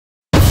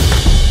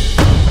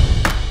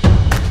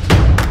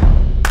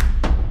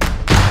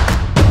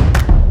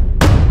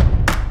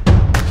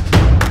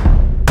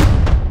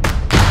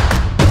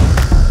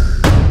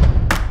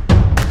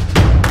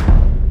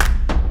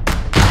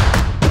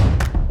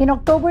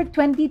October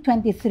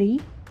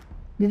 2023,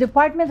 the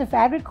Department of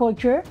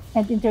Agriculture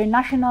and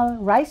International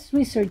Rice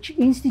Research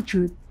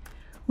Institute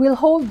will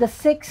hold the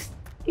 6th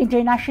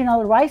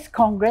International Rice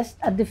Congress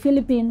at the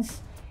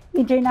Philippines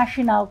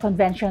International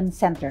Convention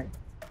Center.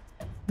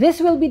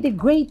 This will be the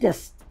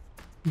greatest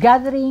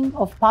gathering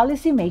of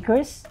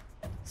policymakers,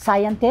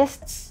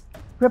 scientists,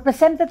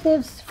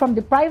 representatives from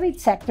the private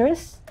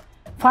sectors,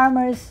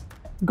 farmers,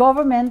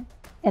 government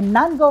and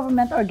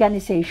non-government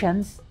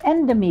organizations,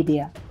 and the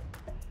media.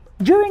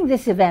 During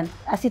this event,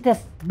 as it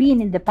has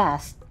been in the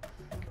past,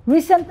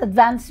 recent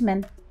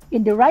advancement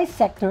in the rice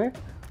sector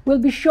will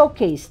be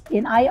showcased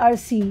in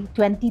IRC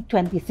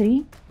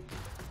 2023.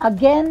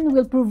 Again,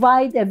 will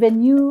provide a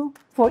venue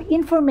for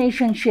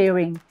information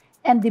sharing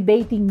and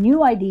debating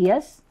new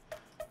ideas,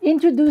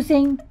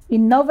 introducing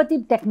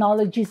innovative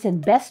technologies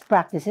and best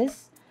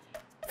practices,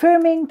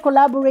 firming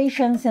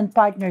collaborations and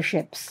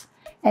partnerships,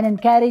 and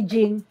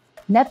encouraging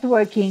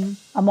networking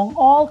among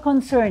all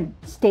concerned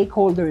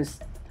stakeholders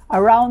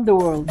around the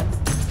world.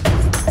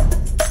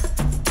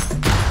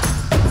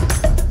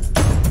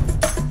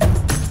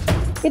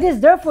 It is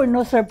therefore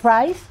no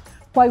surprise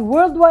why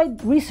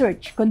worldwide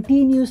research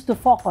continues to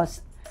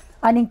focus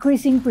on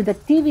increasing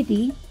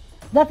productivity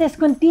that has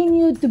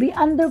continued to be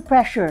under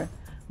pressure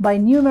by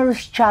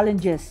numerous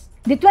challenges.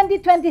 The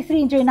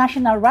 2023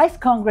 International Rice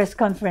Congress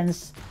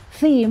Conference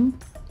theme,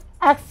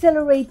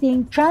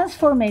 Accelerating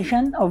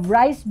Transformation of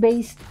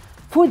Rice-Based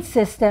Food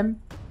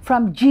System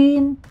from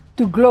Gene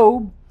to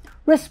Globe,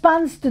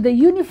 responds to the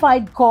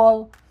unified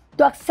call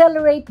to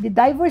accelerate the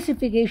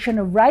diversification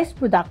of rice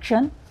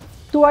production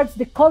towards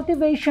the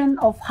cultivation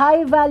of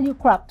high-value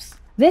crops.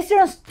 This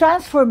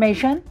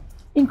transformation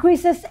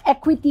increases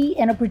equity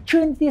and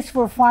opportunities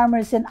for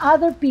farmers and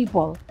other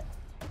people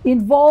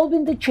involved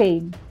in the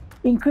chain,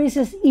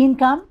 increases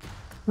income,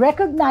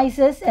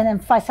 recognizes and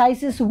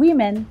emphasizes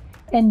women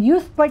and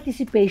youth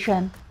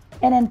participation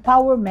and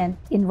empowerment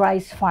in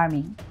rice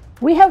farming.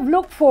 We have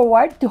looked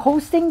forward to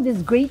hosting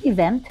this great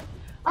event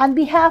on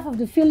behalf of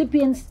the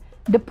Philippines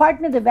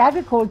Department of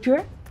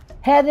Agriculture,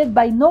 headed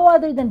by no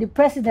other than the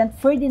President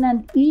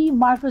Ferdinand E.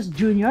 Marcos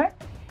Jr.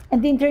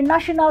 and the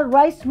International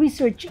Rice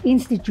Research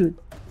Institute.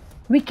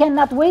 We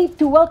cannot wait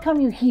to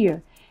welcome you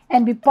here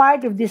and be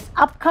part of this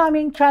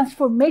upcoming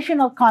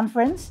transformational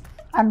conference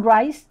on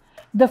rice,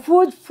 the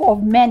food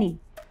of many,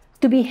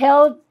 to be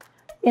held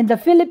in the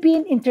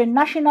Philippine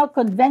International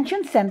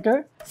Convention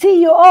Center.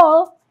 See you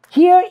all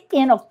here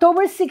in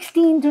October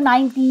 16 to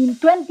 19,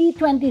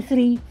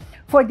 2023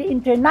 for the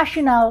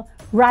International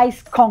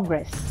Rice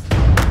Congress.